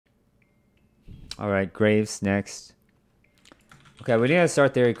Alright, Graves next. Okay, we need to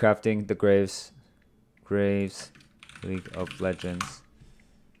start theory crafting the Graves. Graves, League of Legends.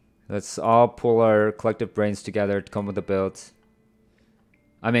 Let's all pull our collective brains together to come with a build.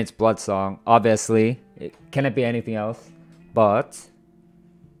 I mean, it's Bloodsong, obviously. Can it be anything else? But...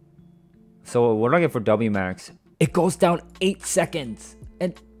 So, we're looking for W max. It goes down 8 seconds.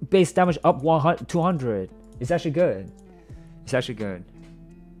 And base damage up 200. It's actually good. It's actually good.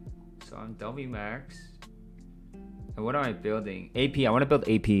 So, I'm W max. And what am I building? AP. I want to build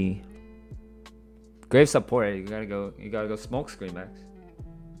AP. Grave support. You gotta go Smokescreen max.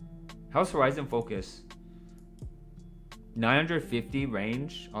 How's Horizon Focus? 950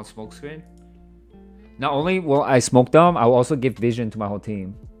 range on Smokescreen. Not only will I smoke them, I will also give vision to my whole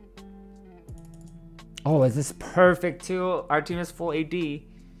team. Oh, is this perfect too? Our team is full AD.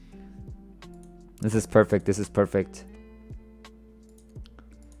 This is perfect. This is perfect.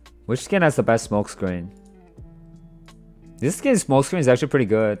 Which skin has the best Smokescreen? This skin's Smokescreen is actually pretty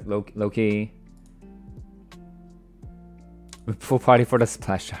good. Low key. Full party for the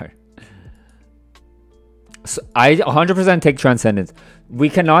splash art. So I 100% take Transcendence. We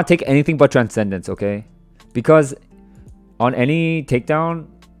cannot take anything but Transcendence, okay? Because on any takedown,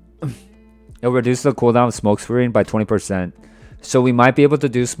 it'll reduce the cooldown of Smokescreen by 20%. So we might be able to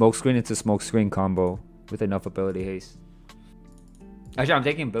do Smokescreen into Smokescreen combo with enough ability haste. Actually, I'm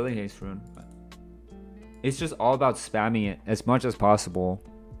taking ability haste rune. It's just all about spamming it as much as possible.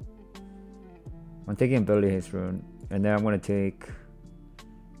 I'm taking ability haste rune. And then I'm going to take...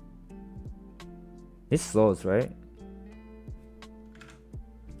 It slows, right?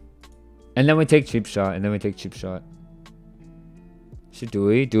 And then we take cheap shot. And then we take cheap shot. Do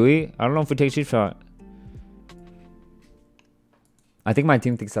we? Do we? I don't know if we take cheap shot. I think my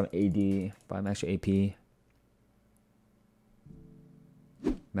team thinks I'm AD, but I'm actually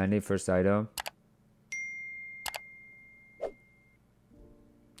AP. Mandate first item.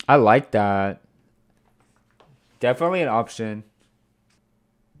 I like that. Definitely an option.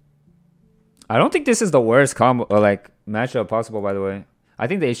 I don't think this is the worst combo or like matchup possible, by the way. I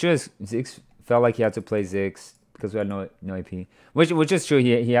think the issue is Ziggs felt like he had to play Ziggs because we had no AP. Which is true,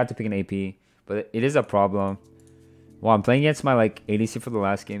 he had to pick an AP. But it is a problem. Well, I'm playing against my like ADC for the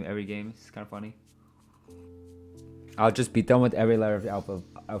last game, every game. It's kind of funny. I'll just beat them with every letter of the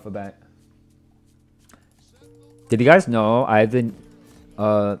alphabet. Did you guys know I have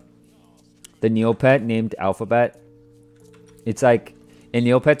the Neopet named Alphabet? It's like, in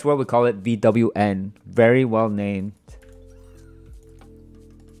Neopet's world we call it VWN. Very well named.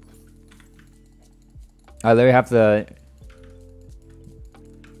 I literally have the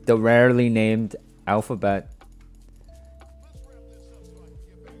rarely named Alphabet.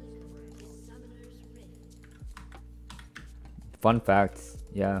 Fun facts,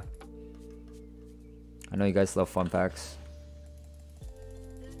 yeah. I know you guys love fun facts.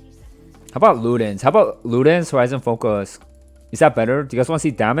 How about Ludens? How about Ludens Horizon Focus? Is that better? Do you guys want to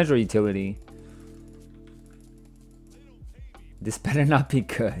see damage or utility? This better not be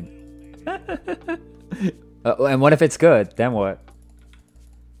good. And what if it's good? Then what?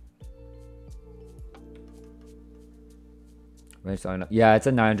 Range, yeah, it's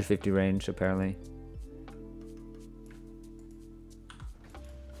a 950 range apparently.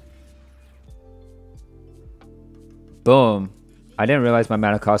 Boom. I didn't realize my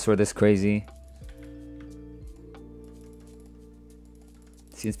mana costs were this crazy.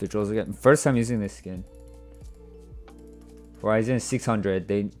 Skins patrols again. First time using this skin. Horizon is 600.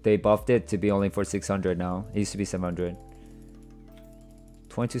 They buffed it to be only for 600 now. It used to be 700.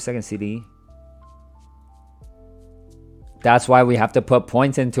 22-second CD. That's why we have to put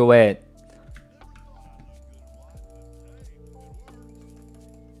points into it.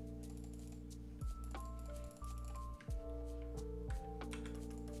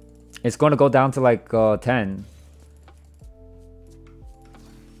 It's going to go down to like 10.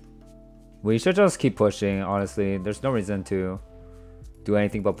 We should just keep pushing, honestly. There's no reason to do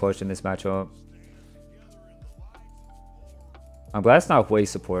anything but push in this matchup. I'm glad it's not way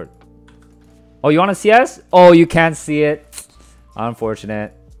support. Oh, you want to CS? Oh, you can't see it.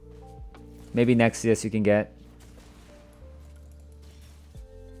 Unfortunate. Maybe next CS you can get.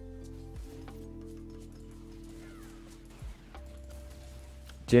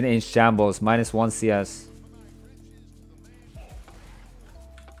 Jin in shambles, -1 CS.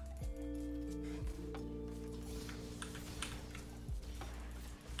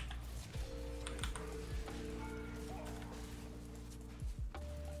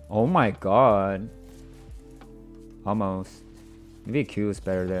 Oh my god. Almost. Maybe a Q is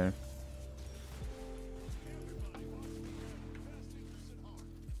better there.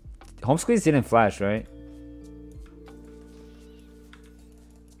 Home squeeze didn't flash, right?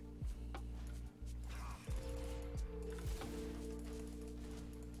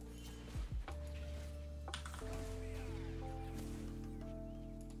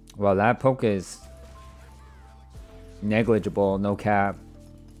 Well, that poke is negligible, no cap.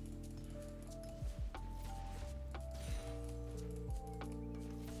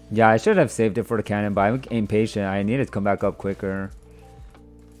 Yeah, I should have saved it for the cannon, but I'm impatient. I need it to come back up quicker.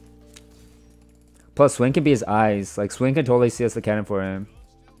 Plus, Swing can be his eyes. Like, Swing can totally see us the cannon for him.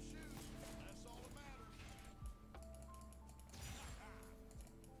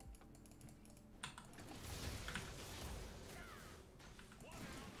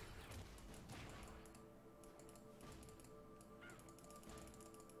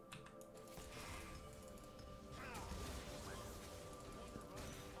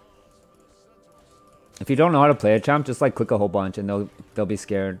 If you don't know how to play a champ, just like click a whole bunch and they'll be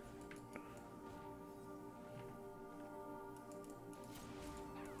scared.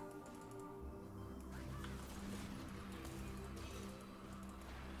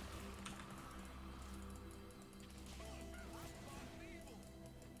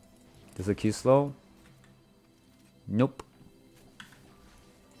 Does the Q slow? Nope.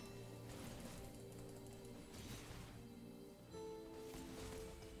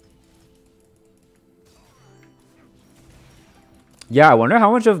 Yeah, I wonder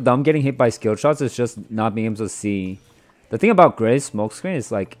how much of them getting hit by skill shots is just not being able to see. The thing about Gray's Smokescreen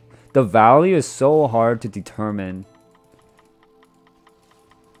is like the value is so hard to determine.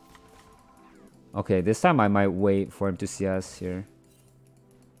 Okay, this time I might wait for him to see us here.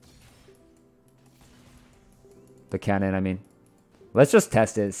 The cannon, I mean. Let's just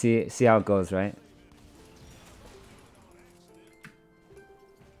test it, see how it goes, right?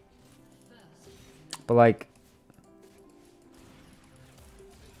 But like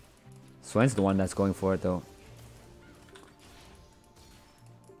Swain's the one that's going for it though.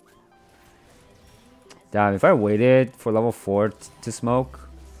 Damn, if I waited for level 4 to smoke,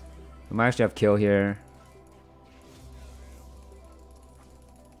 I might actually have kill here.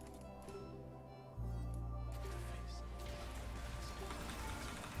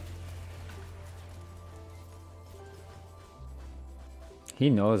 He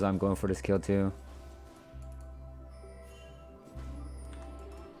knows I'm going for this kill too.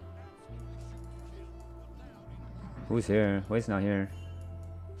 Who's here? Wade's not here.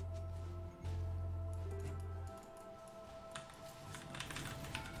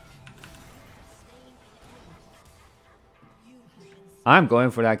 I'm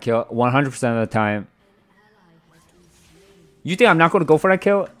going for that kill 100% of the time. You think I'm not going to go for that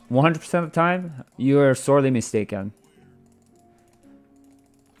kill 100% of the time? You're sorely mistaken.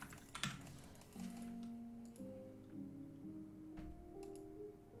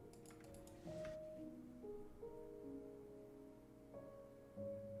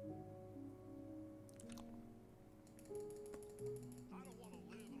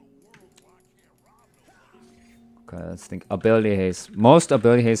 Okay, let's think. Ability haste. Most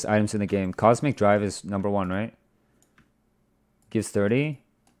ability haste items in the game. Cosmic Drive is number 1, right? Gives 30.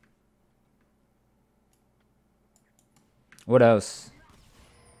 What else?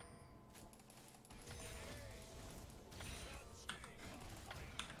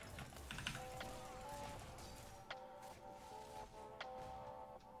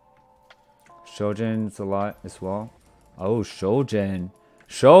 Shojin's a lot as well. Oh, Shojin.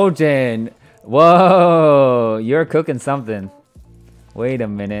 Shojin! Whoa! You're cooking something. Wait a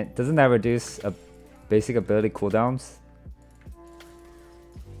minute. Doesn't that reduce a basic ability cooldowns?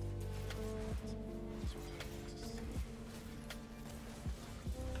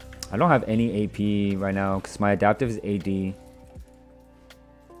 I don't have any AP right now because my adaptive is AD.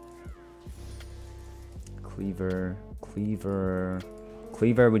 Cleaver. We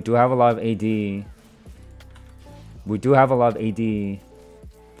do have a lot of AD.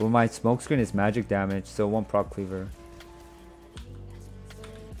 But my Smokescreen is magic damage, so it won't proc Cleaver.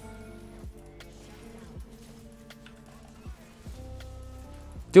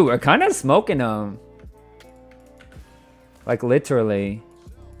 Dude, we're kind of smoking them. Like, literally.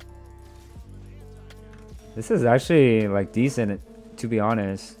 This is actually, like, decent, to be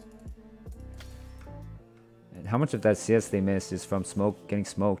honest. And how much of that CS they missed is from getting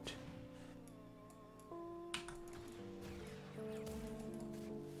smoked?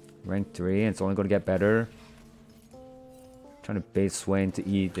 Rank 3, and it's only going to get better. Trying to bait Swain to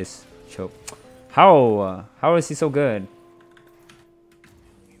eat this choke. How is he so good?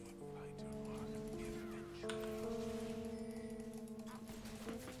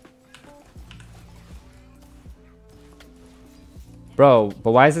 Bro, but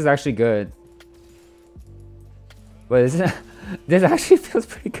why is this actually good? Wait, this actually feels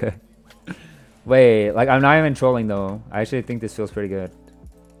pretty good. Wait, like I'm not even trolling though. I actually think this feels pretty good.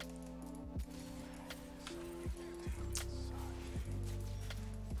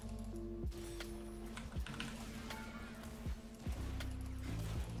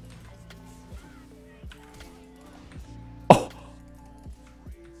 Oh!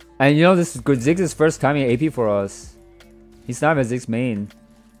 And you know, this is good. Ziggs' first time in AP for us. He's not even Ziggs main,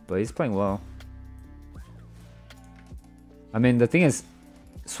 but he's playing well. I mean, the thing is,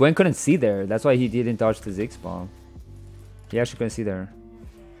 Swain couldn't see there. That's why he didn't dodge the Ziggs bomb. He actually couldn't see there.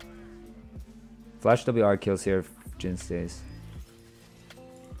 Flash WR kills here if Jin stays.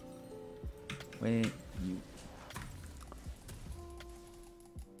 Wait.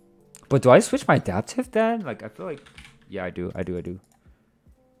 But do I switch my adaptive then? Like, I feel like... Yeah, I do.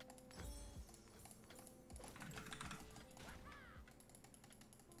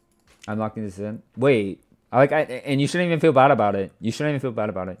 I'm locking this in. Wait. And you shouldn't even feel bad about it. You shouldn't even feel bad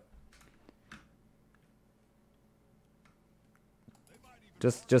about it.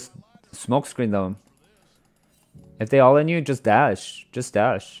 Just smoke screen them. If they all in you, just dash. Just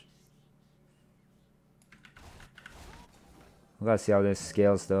dash. We gotta see how this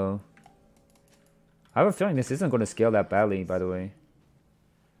scales though. I have a feeling this isn't gonna scale that badly, by the way.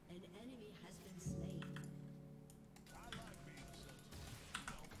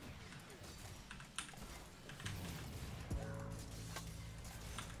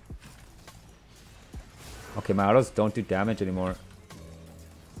 Okay, my autos don't do damage anymore.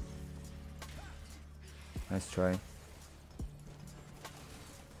 Nice try.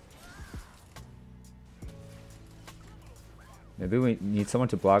 Maybe we need someone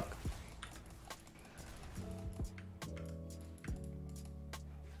to block.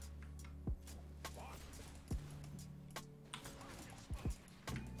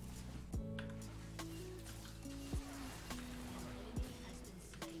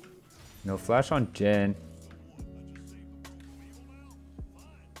 No flash on Jin.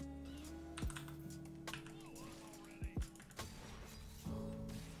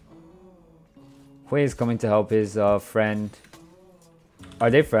 Hui is coming to help his friend. Are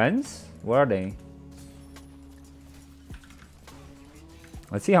they friends? What are they?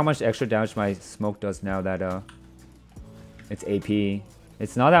 Let's see how much extra damage my smoke does now that it's AP.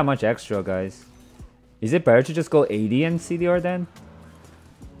 It's not that much extra, guys. Is it better to just go 80 and CDR then?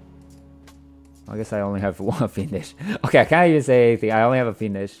 I guess I only have one Fiendish. Okay, I can't even say anything. I only have a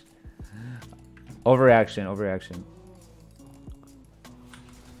Fiendish. Overreaction.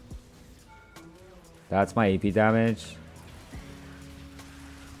 That's my AP damage.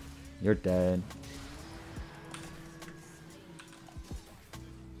 You're dead.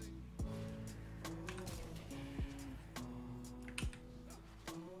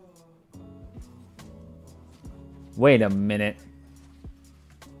 Wait a minute.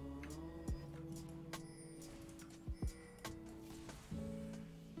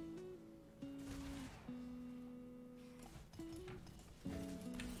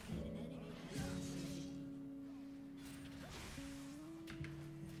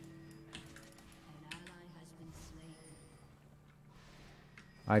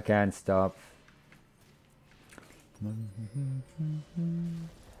 I can't stop. $20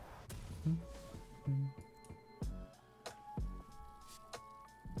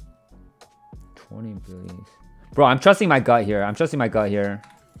 billion. Bro, I'm trusting my gut here.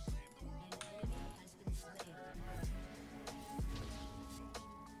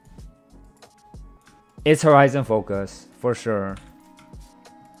 It's Horizon focus, for sure.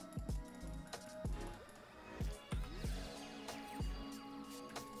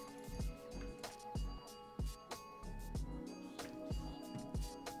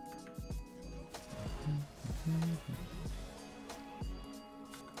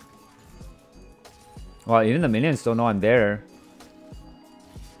 Well, even the minions don't know I'm there.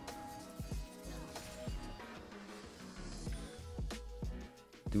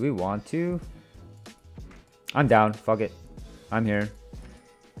 Do we want to? I'm down. Fuck it. I'm here.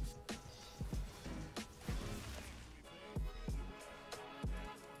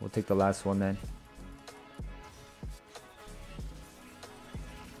 We'll take the last one then.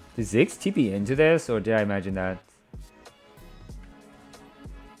 Did Ziggs TP into this, or did I imagine that?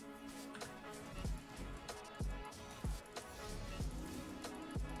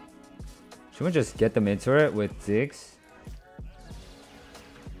 Should we just get them into it with Ziggs?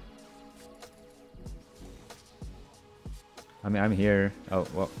 I mean, I'm here. Oh,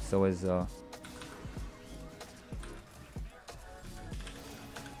 well, so is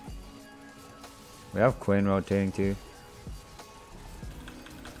we have Quinn rotating too.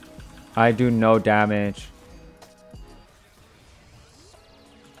 I do no damage.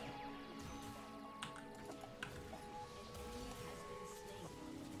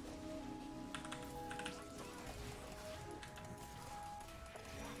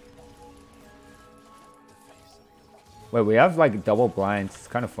 Wait, we have like double blinds. It's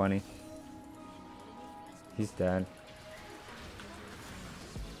kind of funny. He's dead.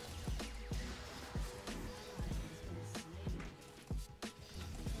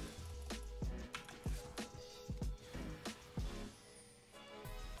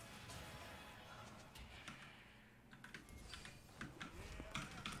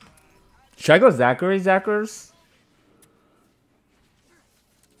 Should I go Zachary's?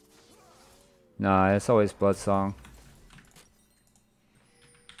 Nah, it's always Blood Song.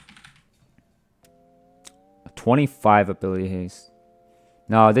 25 ability haste.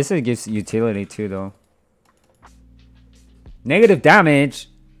 No, this gives utility too though. Negative damage.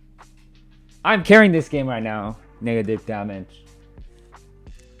 I'm carrying this game right now. Negative damage.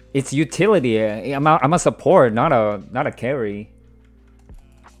 It's utility. I'm a support, not a carry.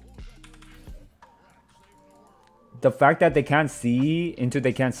 The fact that they can't see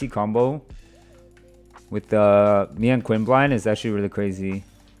they can't see combo with the me and Quinn blind is actually really crazy.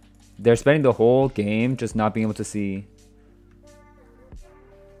 They're spending the whole game just not being able to see.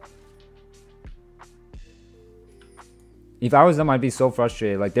 If I was them, I'd be so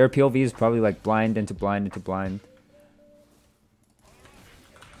frustrated. Like their POV is probably like blind into blind into blind.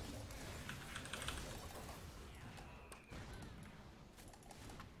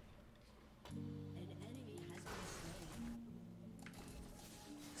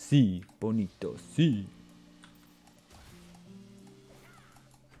 Sí, bonito, sí.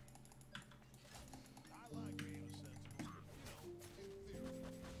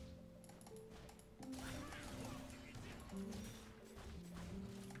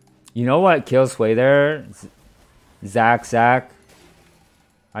 You know what kills Sway there? Zach.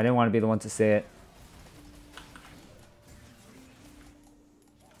 I didn't want to be the one to say it.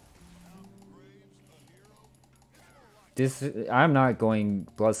 I'm not going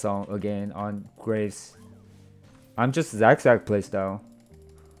Blood Song again on Graves. I'm just Zach playstyle.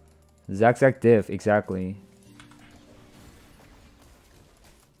 Zach diff, exactly.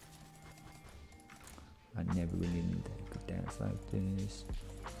 I never really knew that I could dance like this.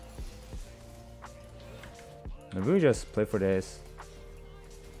 Maybe we just play for this.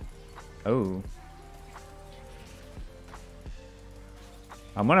 Oh.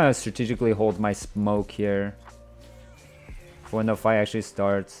 I'm gonna strategically hold my smoke here for when the fight actually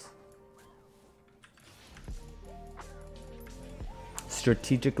starts.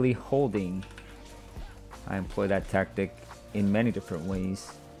 Strategically holding. I employ that tactic in many different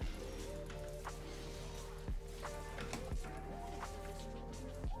ways.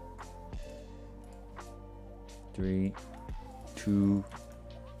 Three, two,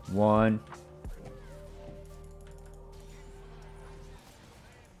 one.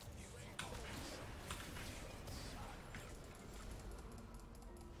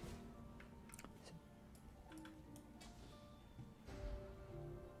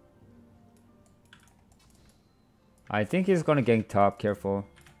 I think he's gonna gank top. Careful.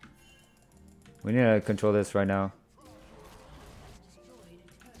 We need to control this right now.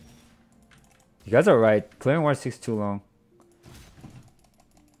 You guys are right. Clearing ward takes too long.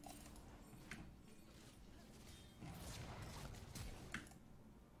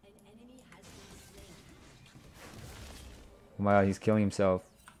 Oh my god, he's killing himself.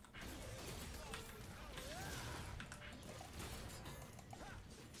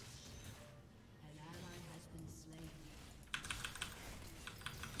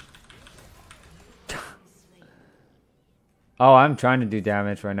 Oh, I'm trying to do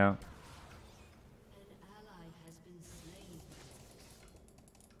damage right now.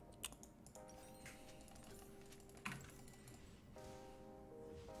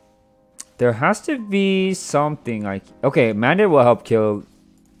 There has to be something like... Okay, Mandate will help kill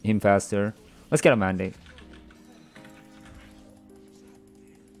him faster. Let's get a Mandate.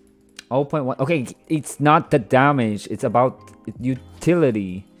 0.1. Okay, it's not the damage. It's about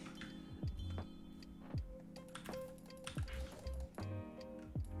utility.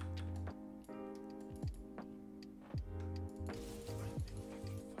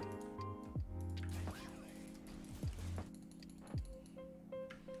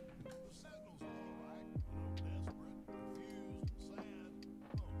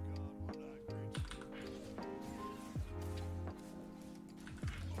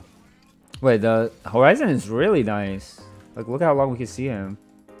 Wait, the horizon is really nice. Like, look how long we can see him.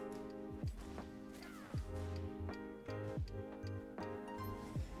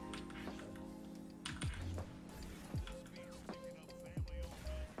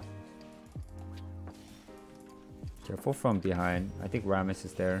 Careful from behind. I think Ramus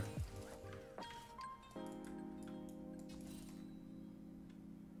is there.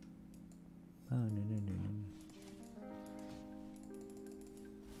 Oh, no.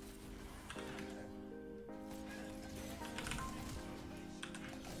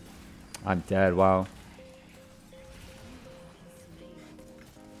 I'm dead, wow.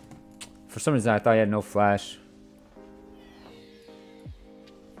 For some reason I thought he had no flash.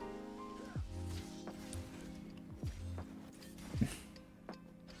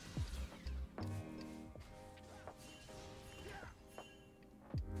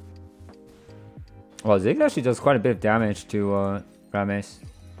 Well, Ziggs actually does quite a bit of damage to Rames.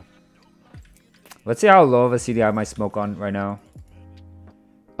 Let's see how low of a CD I might smoke on right now.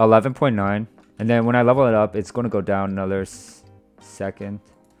 11.9. And then when I level it up, it's going to go down another second.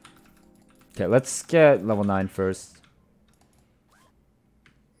 Okay, let's get level 9 first.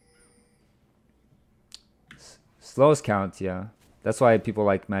 Slowest count, yeah. That's why people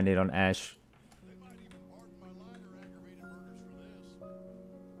like Mandate on Ashe.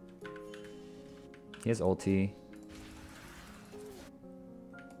 He has ulti.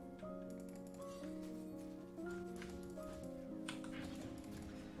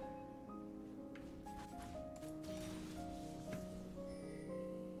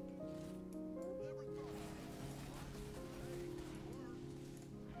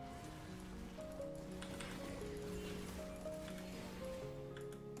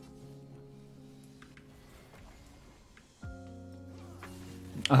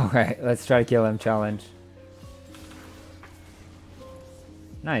 Alright, let's try to kill him challenge.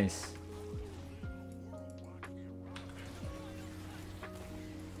 Nice.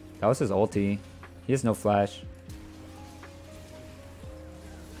 That was his ulti. He has no flash.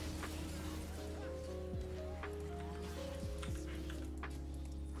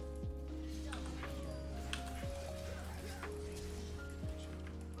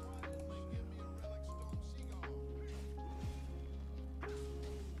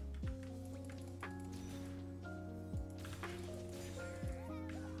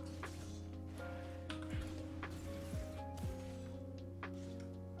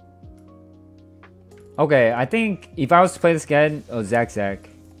 Okay, I think if I was to play this again, oh, Zack.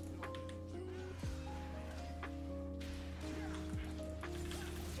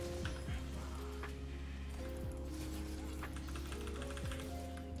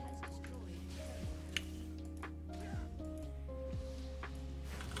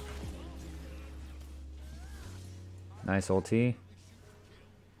 Nice ulti.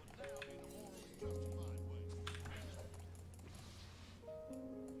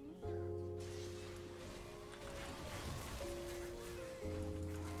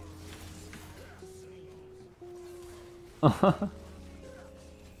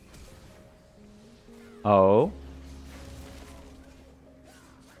 Oh.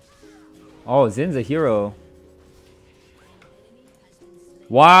 Oh, Zin's a hero.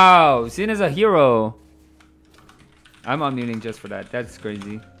 Wow, Zin is a hero. I'm unmuting just for that. That's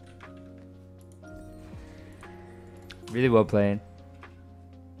crazy. Really well played.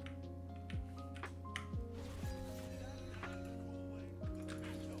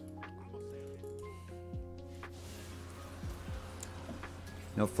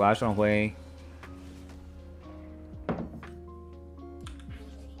 No flash on Hui.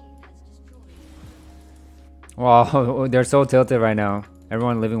 Wow, they're so tilted right now.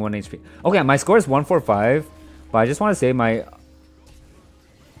 Everyone living 1 HP. Okay, my score is 145, but I just want to say my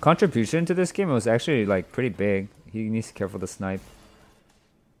contribution to this game was actually like pretty big. He needs to be careful to snipe.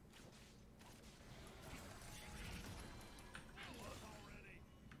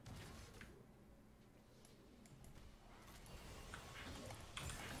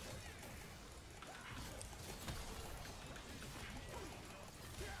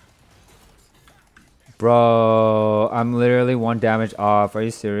 Bro, I'm literally 1 damage off. Are you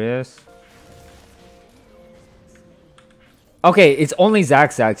serious? Okay, it's only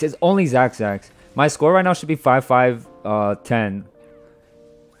Zack. It's only Zack. My score right now should be 5-5, 10.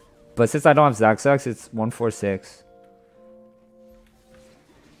 But since I don't have Zack, it's 146.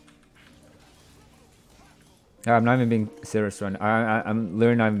 I'm not even being serious right now. I'm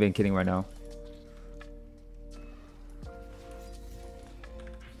literally not even being kidding right now.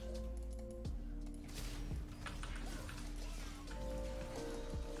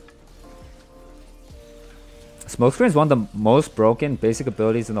 Smokescreen is one of the most broken basic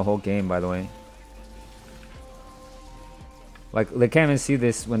abilities in the whole game, by the way. Like, they can't even see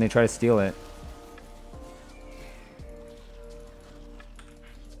this when they try to steal it.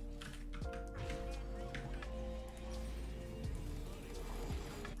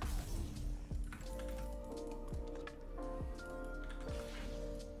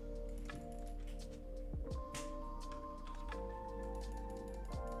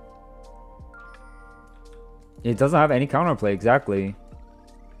 It doesn't have any counterplay, exactly.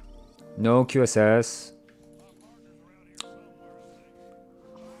 No QSS.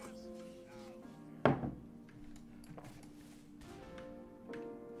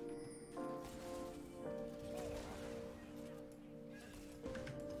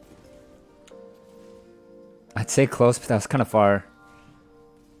 I'd say close, but that was kind of far.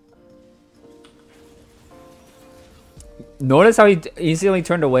 Notice how he easily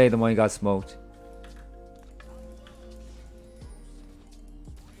turned away the moment he got smoked.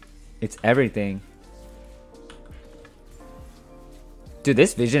 It's everything. Dude,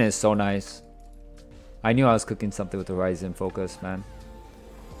 this vision is so nice. I knew I was cooking something with the Horizon focus, man.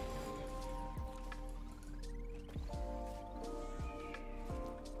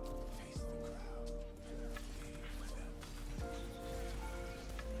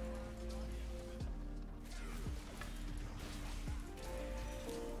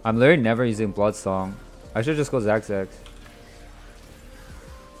 I'm literally never using Bloodsong. I should just go Zaxx.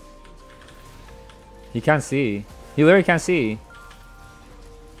 He can't see. He literally can't see.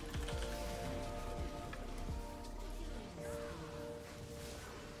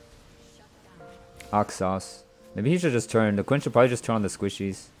 Oxos. Maybe he should just turn. The Quinn should probably just turn on the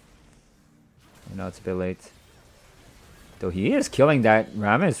squishies. I know it's a bit late. Though he is killing that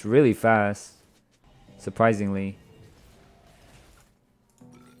Rammus really fast. Surprisingly.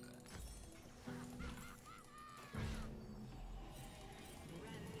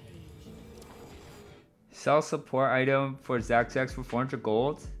 Sell support item for Zaxx for 400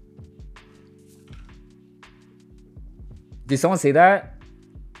 gold. Did someone say that?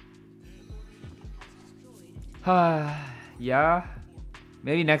 Yeah.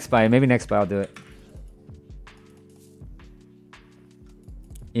 Maybe next buy. Maybe next buy I'll do it.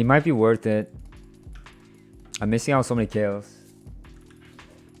 It might be worth it. I'm missing out on so many kills.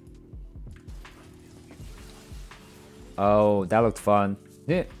 Oh, that looked fun.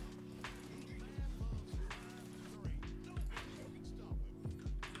 Yeah.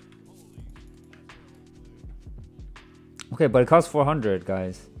 Okay, but it costs 400,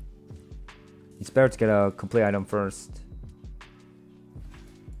 guys. It's better to get a complete item first.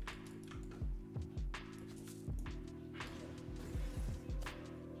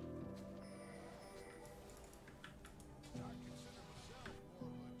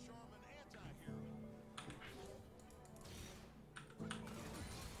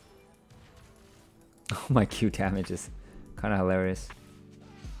 Oh, my Q damage is kind of hilarious.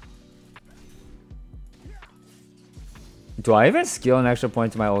 Do I even skill an extra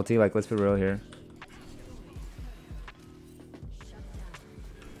point to my ulti? Like, let's be real here.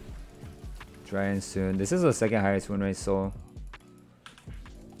 Trying soon. This is the second highest win rate, so.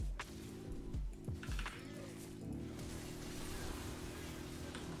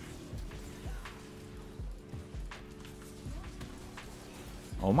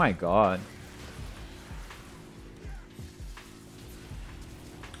 Oh my god.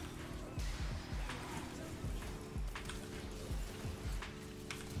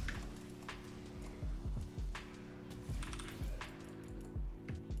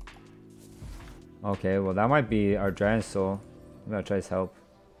 Okay, well that might be our Giant Soul. I'm gonna try his help.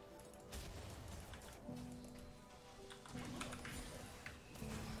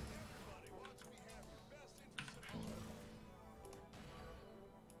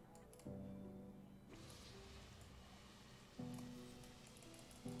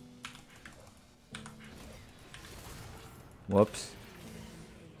 Whoops.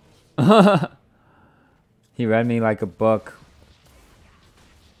 He read me like a book.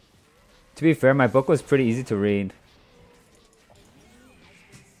 To be fair, my book was pretty easy to read.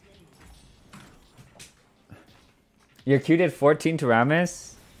 Your Q did 14 to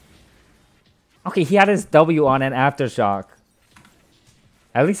Rammus? Okay, he had his W on an Aftershock.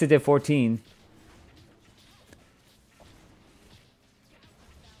 At least it did 14.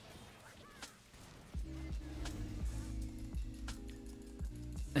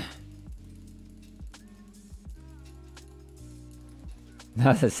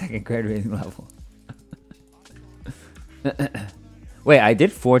 That's a second grade reading level. Wait, I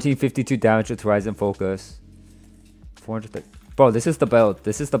did 1452 damage with Horizon Focus. 400. Bro, this is the build.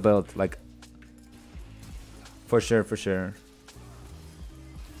 This is the build. Like, for sure, for sure.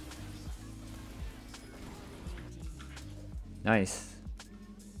 Nice.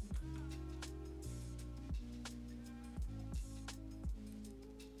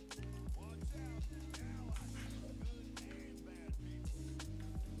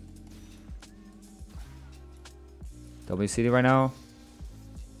 WCD right now.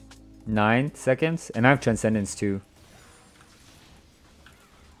 9 seconds. And I have Transcendence too.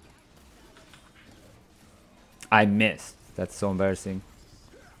 I missed. That's so embarrassing.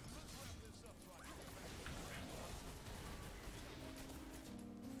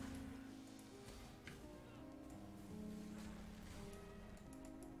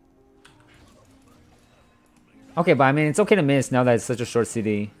 Okay, but I mean, it's okay to miss now that it's such a short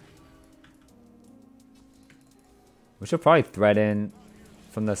CD. We should probably threaten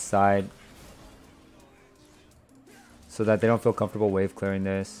from the side so that they don't feel comfortable wave clearing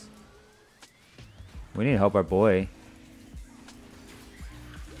this. We need to help our boy.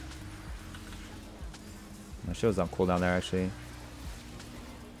 My shit was on cooldown there, actually.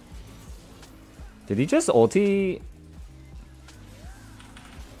 Did he just ulti?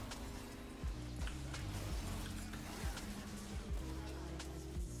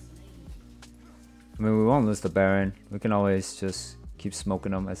 I mean, we won't lose the Baron. We can always just keep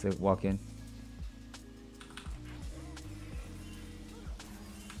smoking them as they walk in.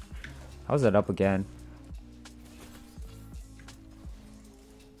 How's that up again?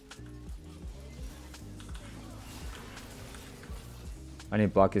 I need to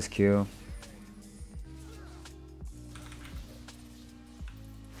block his Q.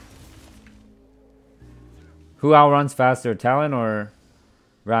 Who outruns faster, Talon or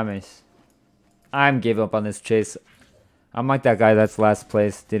Rames? I'm giving up on this chase. I'm like that guy that's last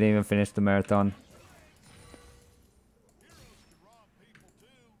place, didn't even finish the marathon.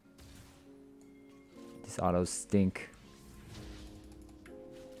 These autos stink.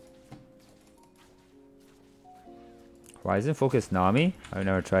 Horizon Focus Nami? I've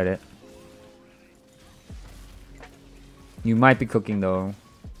never tried it. You might be cooking though.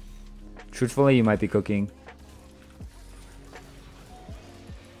 Truthfully, you might be cooking.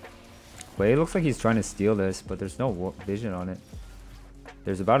 Wait, it looks like he's trying to steal this, but there's no vision on it.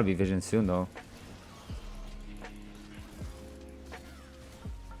 There's about to be vision soon though.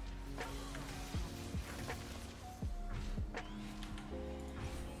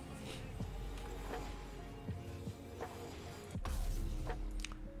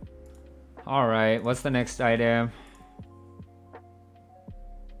 Alright, what's the next item?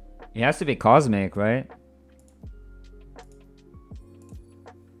 It has to be cosmic, right?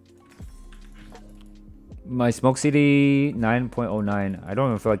 My smoke CD 9.09. I don't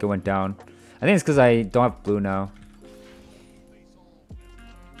even feel like it went down. I think it's because I don't have blue now.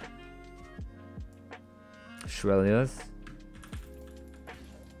 Shrelios.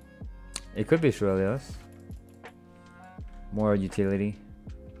 It could be Shrelios. More utility.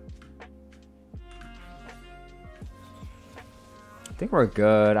 I think we're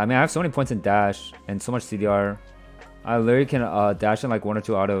good. I mean, I have so many points in dash and so much CDR. I literally can dash in like 1 or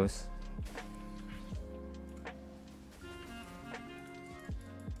 2 autos.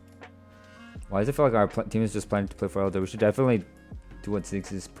 Why does it feel like our team is just planning to play for Elder? We should definitely do what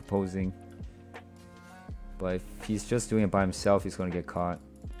Ziggs is proposing. But if he's just doing it by himself, he's going to get caught.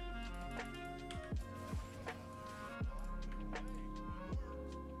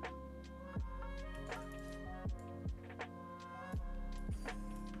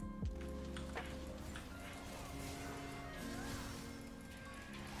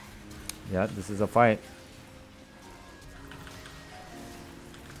 Yeah, this is a fight.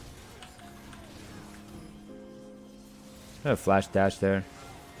 A flash dash there.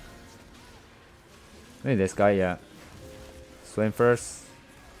 Maybe this guy, yeah. Swing first.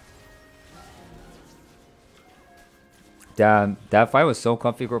 Damn, that fight was so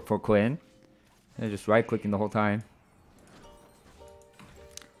comfy for Quinn. And just right clicking the whole time.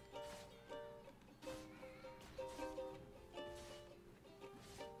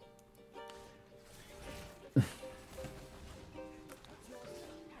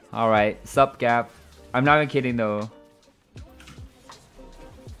 Alright, sup Gap. I'm not even kidding though.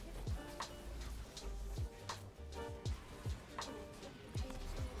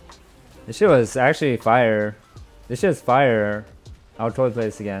 This shit was actually fire. This shit is fire. I'll totally play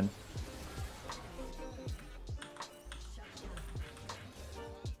this again.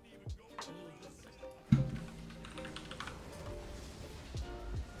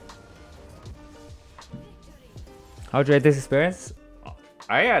 How'd you rate this experience?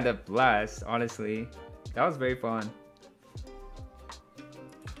 I had a blast, honestly. That was very fun.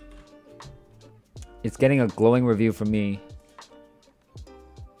 It's getting a glowing review from me.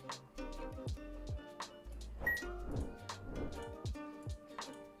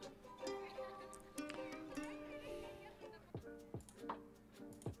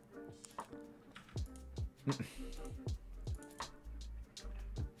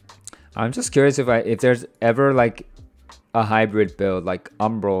 I'm just curious if there's ever like a hybrid build like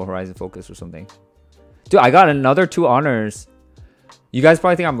Umbral Horizon Focus or something. Dude, I got another 2 honors. You guys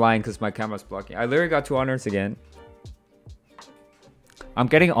probably think I'm lying because my camera's blocking. I literally got 2 honors again. I'm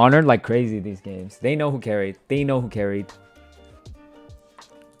getting honored like crazy these games. They know who carried. They know who carried.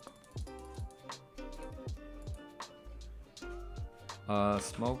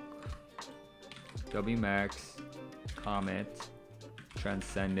 Smoke. W Max. Comet.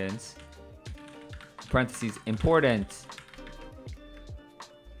 Transcendence. Parentheses. Important.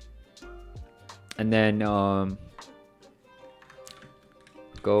 And then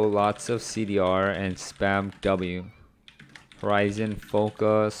go lots of CDR and spam W. Horizon,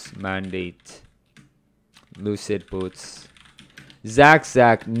 Focus, Mandate. Lucid Boots.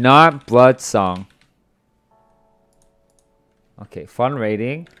 Zach, not Blood Song. Okay, fun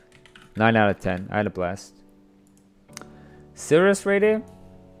rating. 9 out of 10. I had a blast. Serious rating?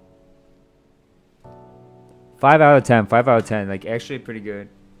 5 out of 10. 5 out of 10. Like, actually pretty good.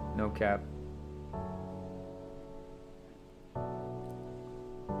 No cap.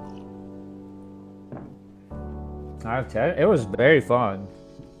 Out of 10? It was very fun.